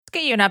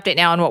Get you an update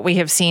now on what we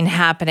have seen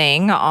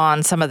happening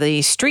on some of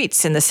the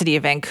streets in the city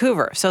of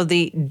Vancouver. So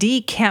the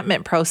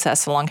decampment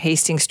process along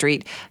Hastings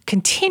Street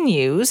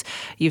continues.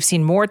 You've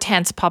seen more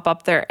tents pop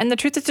up there. And the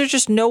truth is there's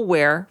just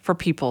nowhere for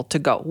people to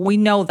go. We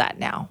know that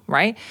now,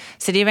 right?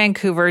 City of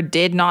Vancouver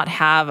did not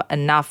have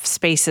enough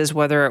spaces,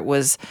 whether it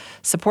was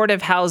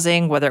supportive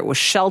housing, whether it was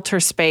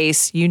shelter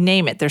space, you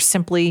name it. There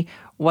simply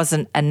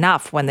wasn't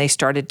enough when they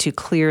started to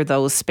clear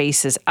those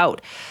spaces out.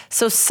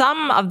 So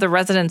some of the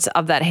residents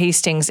of that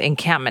Hastings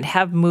encampment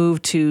have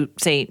moved to,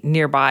 say,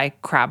 nearby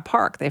Crab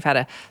Park. They've had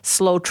a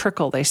slow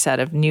trickle, they said,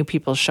 of new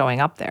people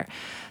showing up there.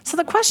 So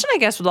the question, I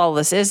guess, with all of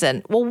this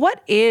isn't, well,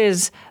 what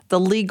is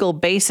the legal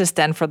basis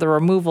then for the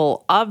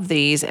removal of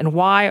these, and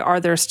why are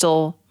there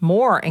still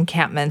more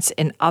encampments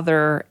in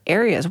other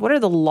areas? What are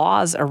the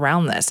laws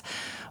around this?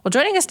 Well,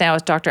 joining us now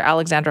is Dr.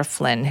 Alexandra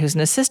Flynn, who's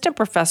an assistant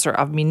professor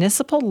of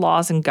municipal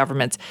laws and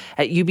governments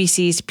at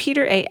UBC's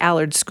Peter A.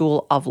 Allan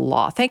School of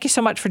Law. Thank you so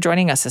much for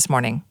joining us this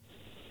morning.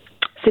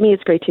 Simi,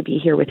 it's great to be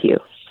here with you.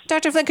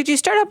 Dr. Flynn, could you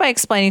start out by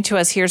explaining to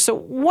us here, so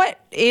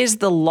what is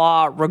the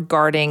law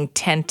regarding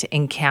tent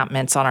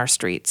encampments on our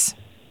streets?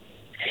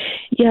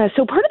 Yeah,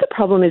 so part of the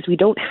problem is we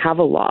don't have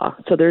a law.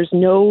 So there's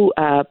no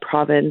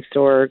province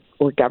or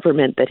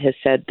government that has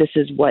said this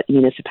is what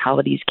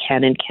municipalities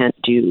can and can't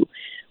do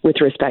with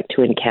respect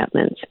to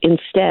encampments.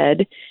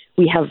 Instead,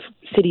 we have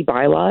city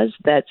bylaws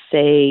that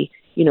say,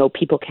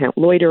 people can't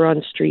loiter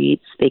on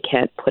streets, they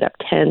can't put up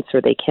tents,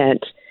 or they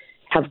can't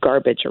have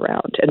garbage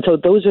around. And so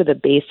those are the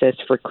basis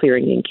for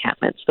clearing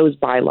encampments, those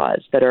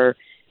bylaws that are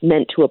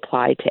meant to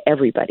apply to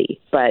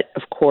everybody, but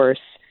of course,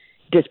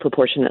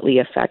 disproportionately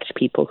affect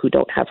people who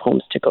don't have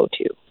homes to go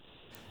to.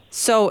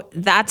 So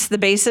that's the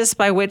basis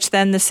by which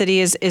then the city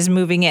is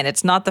moving in.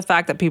 It's not the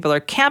fact that people are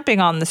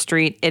camping on the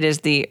street. It is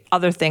the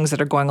other things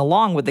that are going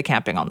along with the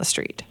camping on the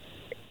street.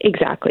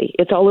 Exactly.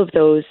 It's all of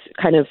those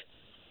kind of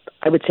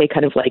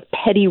like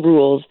petty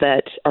rules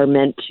that are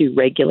meant to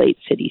regulate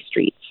city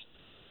streets.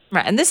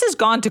 Right. And this has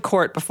gone to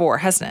court before,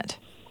 hasn't it?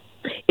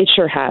 It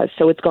sure has.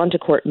 So it's gone to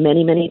court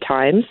many, many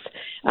times.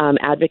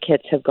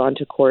 Advocates have gone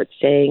to court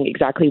saying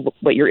exactly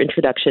what your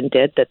introduction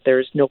did, that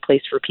there's no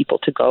place for people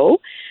to go,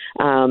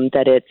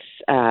 that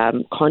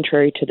it's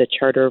contrary to the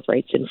Charter of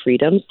Rights and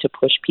Freedoms to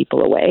push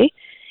people away.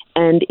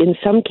 And in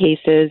some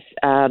cases,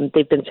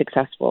 they've been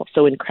successful.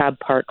 So in Crab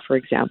Park, for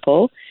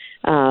example,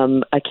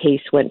 a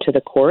case went to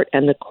the court,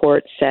 and the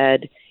court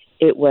said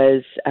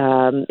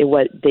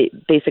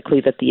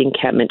basically that the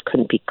encampment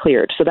couldn't be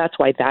cleared. So that's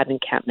why that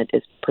encampment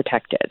is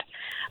protected.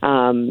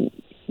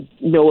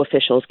 No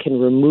officials can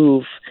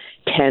remove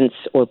tents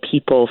or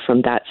people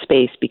from that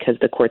space because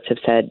the courts have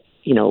said,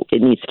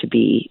 it needs to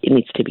be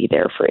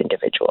there for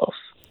individuals.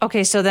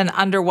 Okay, so then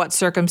under what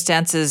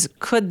circumstances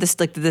could did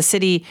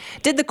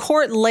the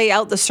court lay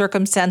out the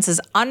circumstances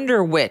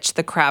under which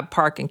the Crab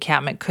Park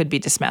encampment could be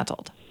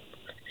dismantled?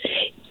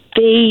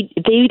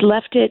 They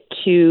left it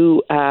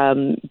to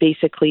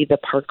basically the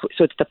park.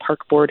 So it's the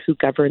park board who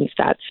governs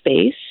that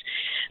space.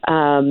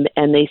 And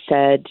they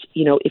said,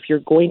 if you're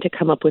going to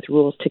come up with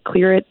rules to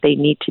clear it, they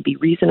need to be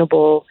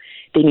reasonable.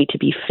 They need to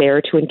be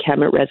fair to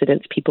encampment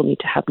residents. People need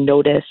to have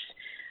notice.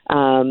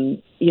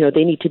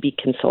 They need to be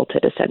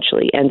consulted,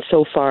 essentially. And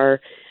so far,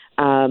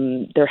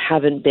 there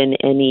haven't been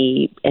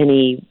any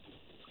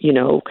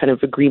kind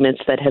of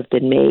agreements that have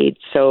been made.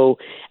 So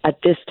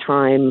at this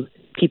time,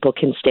 people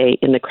can stay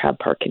in the Crab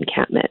Park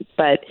encampment.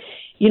 But,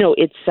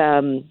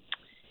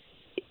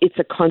 it's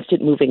a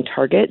constant moving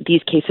target.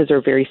 These cases are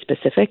very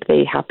specific.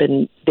 They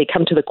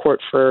come to the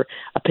court for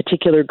a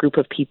particular group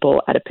of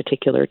people at a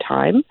particular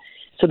time.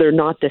 So they're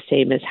not the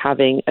same as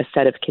having a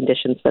set of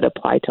conditions that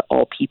apply to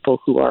all people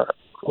who are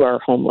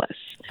homeless.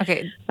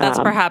 Okay, that's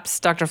perhaps,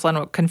 Dr. Flynn,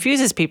 what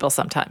confuses people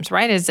sometimes,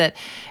 right? Is that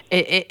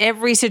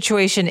every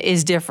situation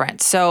is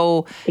different.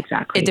 So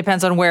exactly. It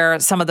depends on where.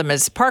 Some of them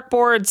is park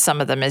board,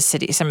 some of them is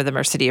city, some of them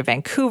are City of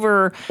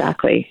Vancouver.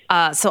 Exactly.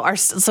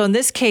 So in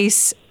this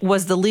case,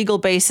 was the legal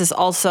basis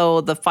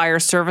also the fire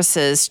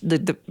services,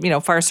 the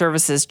fire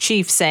services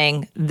chief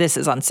saying this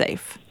is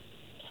unsafe?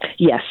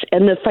 Yes,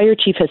 and the fire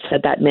chief has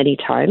said that many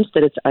times,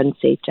 that it's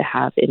unsafe to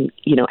have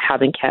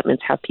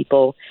encampments, have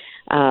people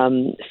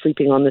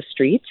sleeping on the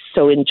streets.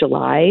 So in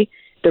July,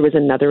 there was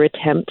another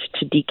attempt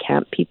to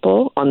decamp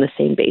people on the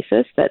same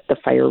basis, that the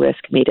fire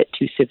risk made it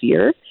too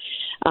severe.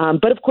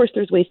 But of course,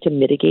 there's ways to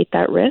mitigate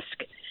that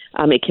risk.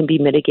 It can be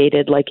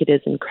mitigated like it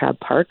is in Crab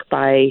Park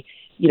by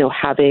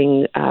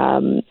having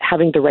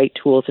the right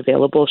tools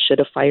available should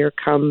a fire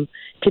come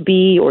to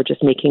be, or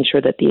just making sure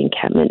that the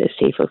encampment is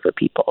safer for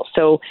people.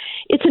 So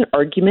it's an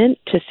argument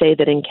to say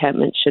that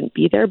encampment shouldn't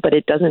be there, but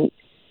it doesn't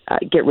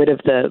get rid of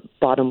the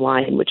bottom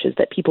line, which is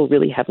that people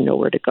really have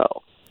nowhere to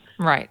go.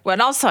 Right. Well,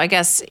 and also, I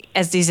guess,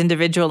 as these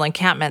individual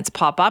encampments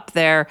pop up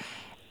there,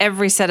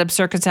 every set of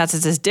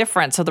circumstances is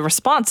different, so the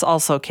response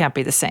also can't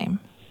be the same.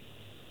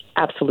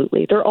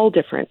 Absolutely. They're all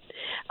different.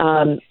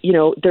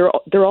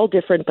 They're all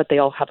different, but they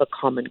all have a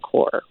common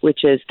core,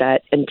 which is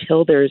that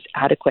until there's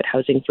adequate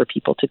housing for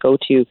people to go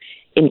to,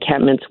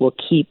 encampments will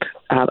keep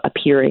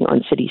appearing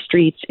on city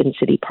streets, in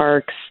city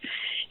parks,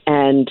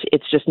 And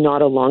it's just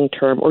not a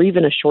long-term or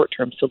even a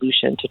short-term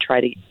solution to try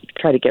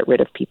to get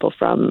rid of people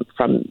from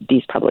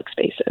these public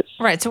spaces.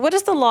 Right. So what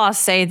does the law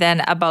say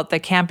then about the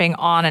camping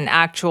on an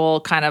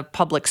actual kind of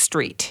public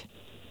street?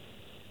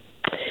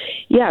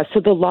 Yeah, so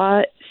the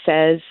law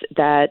says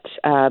that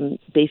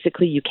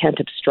basically you can't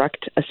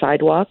obstruct a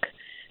sidewalk.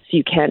 So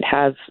you can't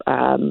have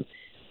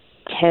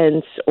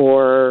tents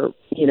or,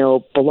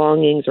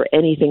 belongings or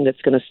anything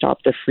that's going to stop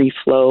the free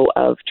flow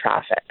of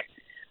traffic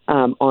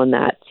on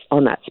that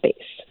space.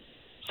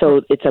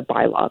 So it's a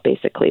bylaw,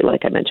 basically,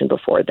 like I mentioned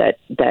before, that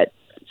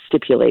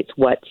stipulates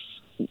what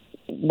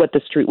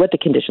the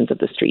conditions of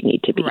the street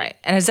need to be. Right.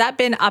 And has that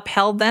been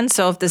upheld then?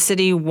 So if the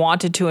city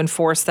wanted to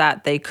enforce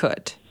that, they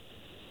could?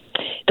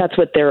 That's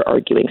what they're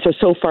arguing.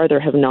 So far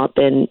there have not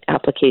been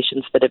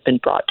applications that have been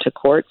brought to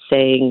court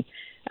saying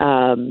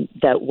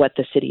that what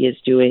the city is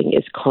doing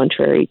is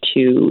contrary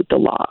to the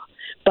law.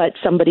 But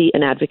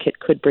an advocate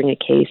could bring a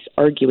case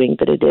arguing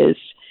that it is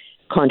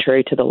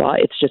contrary to the law.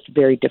 It's just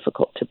very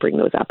difficult to bring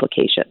those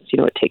applications.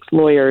 It takes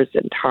lawyers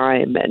and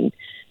time and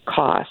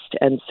cost.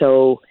 And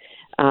so,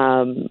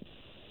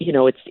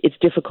 it's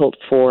difficult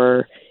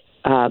for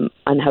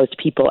unhoused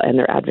people and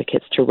their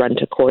advocates to run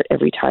to court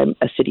every time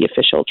a city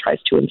official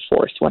tries to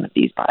enforce one of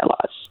these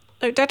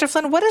bylaws. Dr.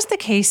 Flynn, what is the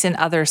case in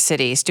other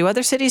cities? Do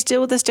other cities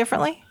deal with this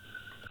differently?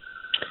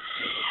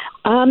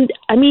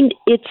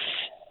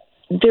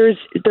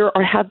 There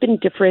have been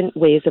different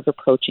ways of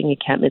approaching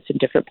encampments in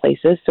different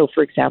places. So,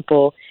 for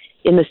example,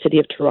 in the city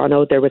of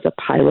Toronto, there was a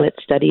pilot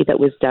study that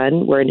was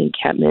done where an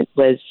encampment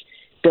was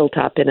built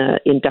up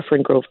in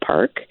Dufferin Grove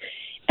Park,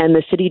 and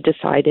the city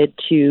decided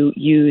to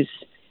use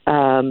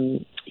a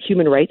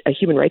human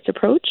rights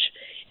approach.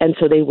 And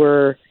so they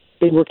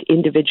worked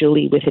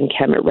individually with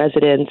encampment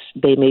residents.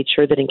 They made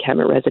sure that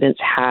encampment residents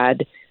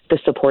had the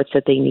supports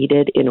that they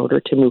needed in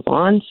order to move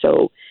on,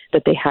 so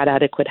that they had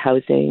adequate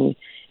housing.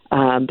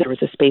 There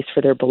was a space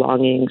for their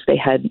belongings. They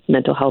had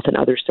mental health and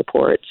other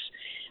supports.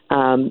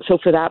 So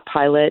for that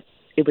pilot,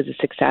 it was a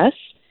success.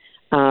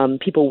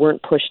 People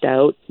weren't pushed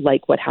out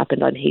like what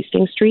happened on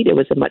Hastings Street. It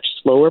was a much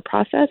slower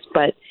process,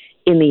 but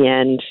in the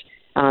end,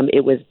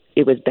 it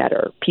was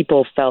better.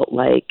 People felt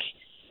like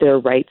their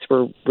rights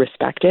were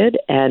respected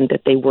and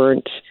that they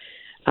weren't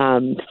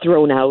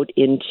thrown out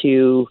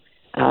into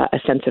a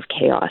sense of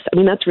chaos.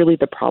 That's really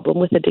the problem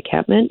with a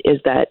decampment, is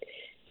that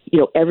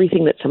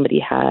everything that somebody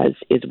has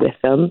is with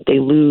them. They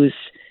lose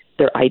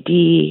their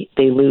ID,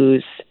 they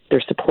lose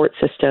their support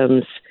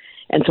systems,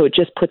 and so it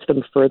just puts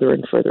them further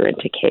and further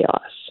into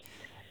chaos.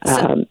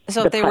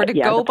 So if they were to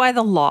go by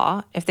the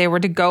law, if they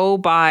were to go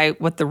by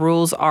what the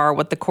rules are,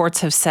 what the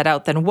courts have set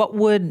out, then what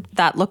would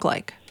that look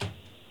like?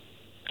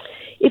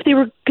 If they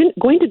were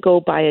going to go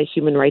by a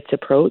human rights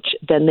approach,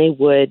 then they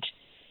would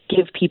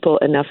give people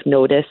enough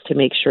notice to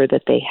make sure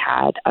that they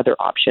had other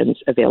options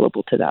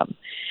available to them,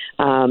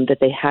 that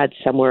they had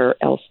somewhere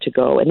else to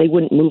go, and they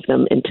wouldn't move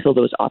them until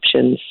those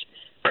options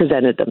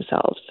presented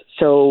themselves.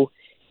 So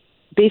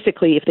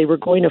basically, if they were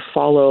going to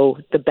follow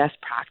the best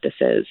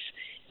practices,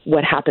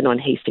 what happened on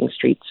Hastings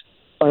Street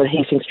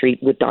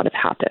would not have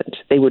happened.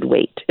 They would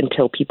wait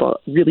until people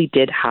really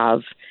did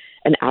have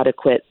an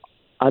adequate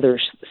other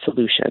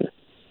solution.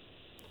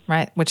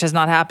 Right, which has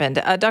not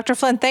happened. Dr.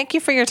 Flynn, thank you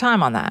for your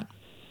time on that.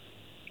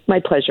 My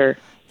pleasure.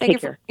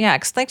 Thanks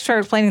for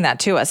explaining that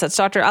to us. That's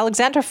Dr.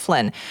 Alexandra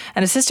Flynn,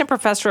 an assistant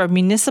professor of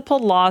municipal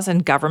laws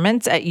and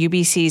governments at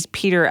UBC's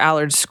Peter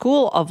Allan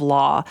School of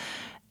Law,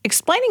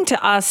 explaining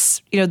to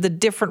us, the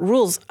different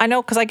rules. I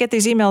know, because I get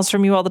these emails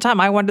from you all the time.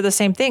 I wonder the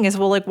same thing is,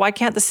 why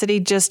can't the city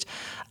just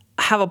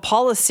have a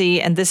policy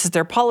and this is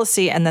their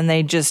policy and then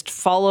they just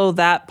follow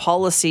that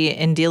policy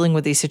in dealing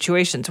with these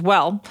situations?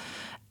 Well,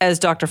 as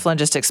Dr. Flynn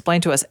just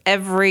explained to us,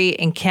 every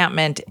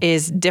encampment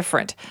is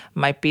different.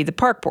 Might be the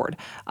park board,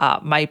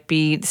 might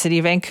be the city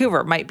of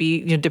Vancouver, might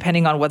be,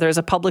 depending on whether it's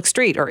a public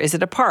street or is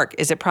it a park,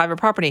 is it private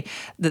property,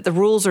 that the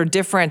rules are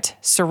different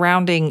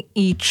surrounding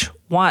each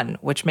one,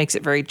 which makes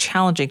it very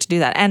challenging to do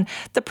that. And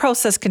the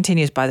process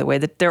continues, by the way,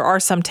 that there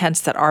are some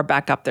tents that are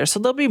back up there. So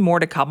there'll be more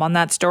to come on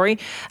that story,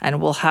 and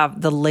we'll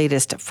have the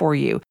latest for you.